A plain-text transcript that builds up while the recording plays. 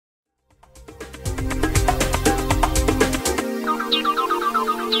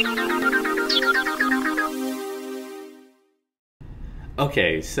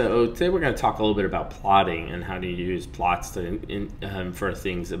Okay, so today we're going to talk a little bit about plotting and how to use plots for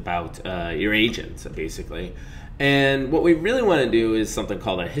things about your agents, basically. And what we really want to do is something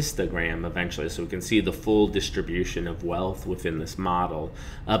called a histogram eventually, so we can see the full distribution of wealth within this model.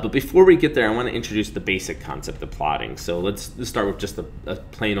 But before we get there, I want to introduce the basic concept of plotting. So let's start with just a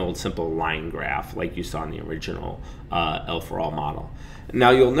plain old simple line graph like you saw in the original L for all model.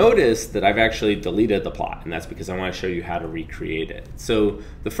 Now you'll notice that I've actually deleted the plot, and that's because I want to show you how to recreate it. So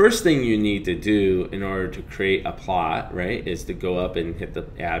the first thing you need to do in order to create a plot, right, is to go up and hit the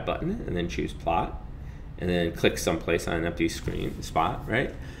add button and then choose plot, and then click someplace on an empty screen spot,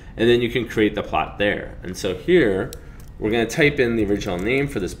 right? And then you can create the plot there. And so here, we're going to type in the original name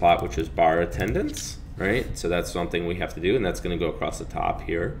for this plot, which is bar attendance, right? So that's something we have to do, and that's going to go across the top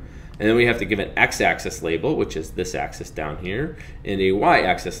here. And then we have to give an x-axis label, which is this axis down here, and a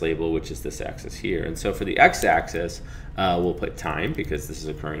y-axis label, which is this axis here. And so for the x-axis, we'll put time, because this is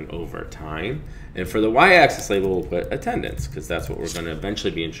occurring over time. And for the y-axis label, we'll put attendance, because that's what we're going to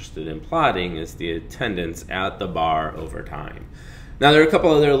eventually be interested in plotting, is the attendance at the bar over time. Now, there are a couple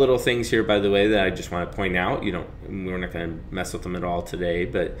other little things here, by the way, that I just want to point out. We're not going to mess with them at all today,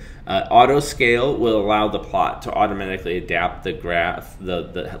 but auto scale will allow the plot to automatically adapt the graph,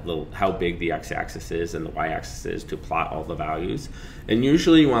 how big the x-axis is and the y-axis is to plot all the values. And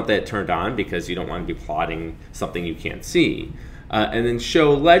usually you want that turned on because you don't want to be plotting something you can't see. And then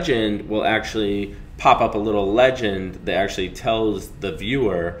show legend will actually pop up a little legend that actually tells the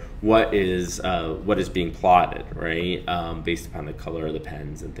viewer what is being plotted, right? Based upon the color of the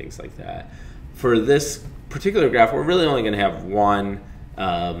pens and things like that. For this particular graph, we're really only going to have one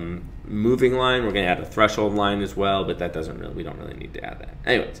moving line. We're going to add a threshold line as well, but that we don't really need to add that.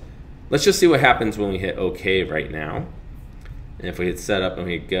 Anyways, let's just see what happens when we hit OK right now. And if we hit setup and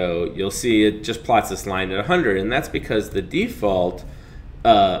we hit go, you'll see it just plots this line at 100, and that's because the default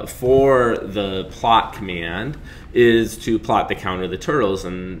for the plot command is to plot the count of the turtles,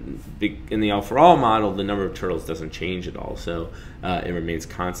 and in the L for all model, the number of turtles doesn't change at all, so it remains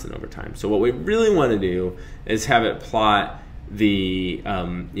constant over time. So what we really want to do is have it plot the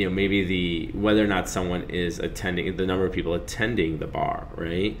maybe whether or not someone is attending, the number of people attending the bar,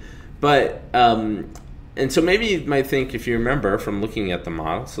 right? But and so maybe you might think, if you remember from looking at the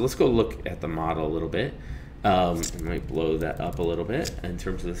model, so let's go look at the model a little bit. I might blow that up a little bit in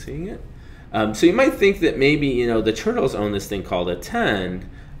terms of seeing it. So you might think that maybe the turtles own this thing called attend,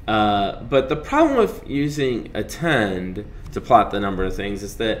 but the problem with using attend to plot the number of things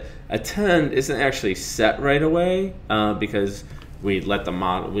is that attend isn't actually set right away because we let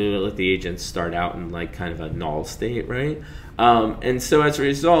the agents start out in like kind of a null state, right? And so as a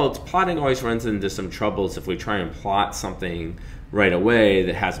result, plotting always runs into some troubles if we try and plot something right away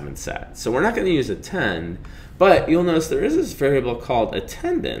that hasn't been set. So we're not going to use attend, but you'll notice there is this variable called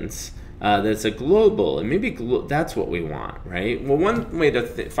attendance that's a global, and maybe that's what we want, right? Well, one way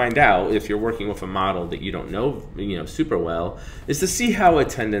to find out if you're working with a model that you don't know, super well, is to see how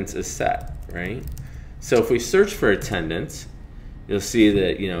attendance is set, right? So if we search for attendance, you'll see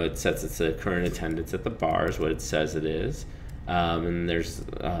that it sets its current attendance at the bar is what it says it is. And there's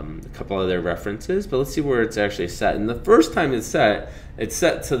a couple other references, but let's see where it's actually set. And the first time it's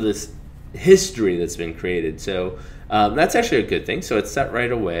set to this history that's been created. So that's actually a good thing. So it's set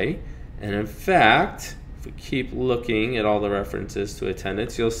right away. And in fact, if we keep looking at all the references to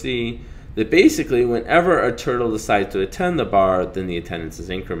attendance, you'll see that basically whenever a turtle decides to attend the bar, then the attendance is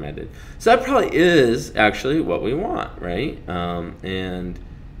incremented. So that probably is actually what we want, right?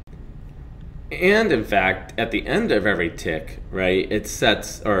 And in fact, at the end of every tick, right, it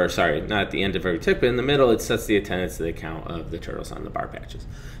sets, or sorry, not at the end of every tick, but in the middle, it sets the attendance to the count of the turtles on the bar patches.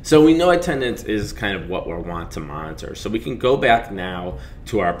 So we know attendance is kind of what we want to monitor. So we can go back now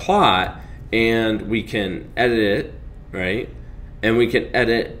to our plot, and we can edit it, right? And we can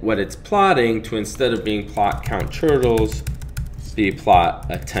edit what it's plotting to, instead of being plot count turtles, be plot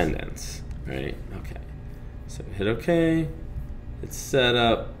attendance, right? Okay. So hit OK, it's set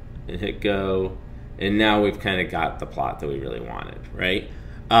up, and hit go, and now we've kind of got the plot that we really wanted, right?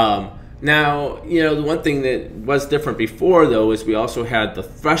 Now, the one thing that was different before, though, is we also had the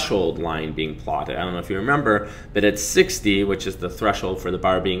threshold line being plotted. I don't know if you remember, but at 60, which is the threshold for the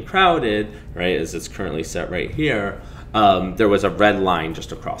bar being crowded, right, as it's currently set right here, there was a red line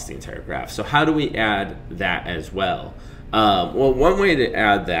just across the entire graph. So how do we add that as well? Well, one way to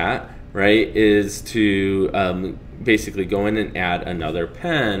add that, right, is to basically go in and add another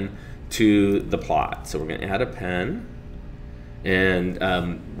pen to the plot. So we're going to add a pen, and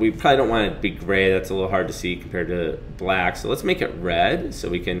we probably don't want it to be gray. That's a little hard to see compared to black. So let's make it red, so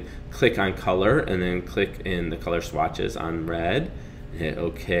we can click on color and then click in the color swatches on red. hit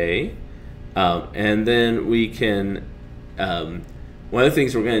OK. And then we can, one of the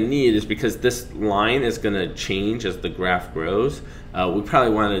things we're going to need is, because this line is going to change as the graph grows, we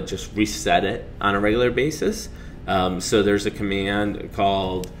probably want to just reset it on a regular basis. So there's a command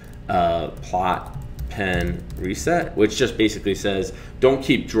called plot pen reset, which just basically says don't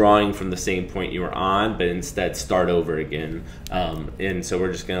keep drawing from the same point you were on, but instead start over again. And so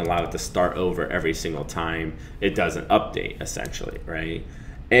we're just going to allow it to start over every single time it does an update, essentially, right?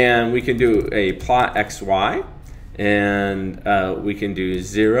 And we can do a plot XY, and we can do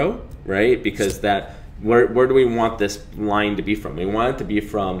 0, right? Because that, where do we want this line to be from? We want it to be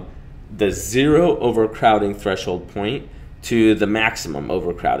from the 0 overcrowding threshold point to the maximum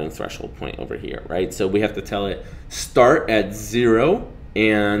overcrowding threshold point over here, right? So we have to tell it start at 0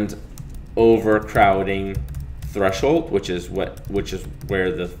 and overcrowding threshold, which is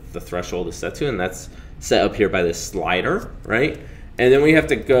where the threshold is set to, and that's set up here by this slider, right? And then we have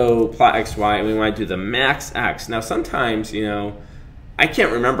to go plot XY, and we want to do the max X. Now sometimes, you know, I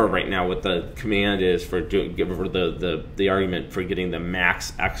can't remember right now what the command is for doing the argument for getting the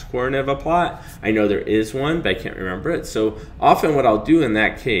max X coordinate of a plot. I know there is one, but I can't remember it. So often what I'll do in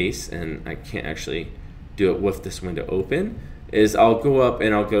that case, and I can't actually do it with this window open, is I'll go up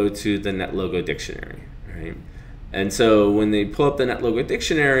and I'll go to the NetLogo dictionary, right? And so when they pull up the NetLogo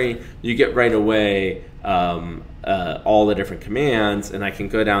dictionary, you get right away all the different commands, and I can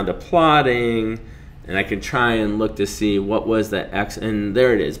go down to plotting, and I can try and look to see what was the X, and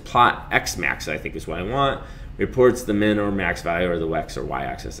there it is, plot X max, I think is what I want. Reports the min or max value, or the X or Y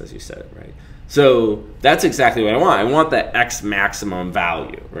axis, as you said, right? So that's exactly what I want. I want that X maximum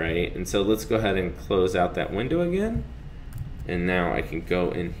value, right? And so let's go ahead and close out that window again. And now I can go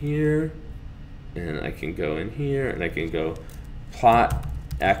in here, and I can go in here, and I can go plot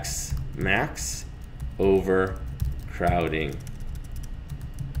X max over crowding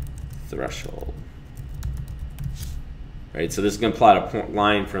threshold. Right, so this is going to plot a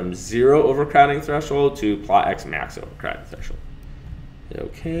line from 0 overcrowding threshold to plot X max overcrowding threshold. Hit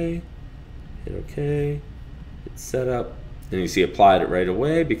OK, hit OK, hit setup, and you see it applied it right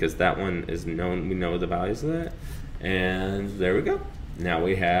away because that one is known. We know the values of that, and there we go. Now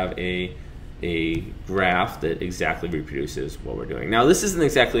we have a graph that exactly reproduces what we're doing. Now this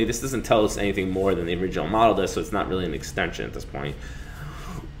doesn't tell us anything more than the original model does, so it's not really an extension at this point.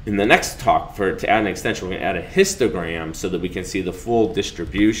 In the next talk, to add an extension, we're going to add a histogram so that we can see the full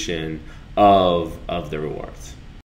distribution of the rewards.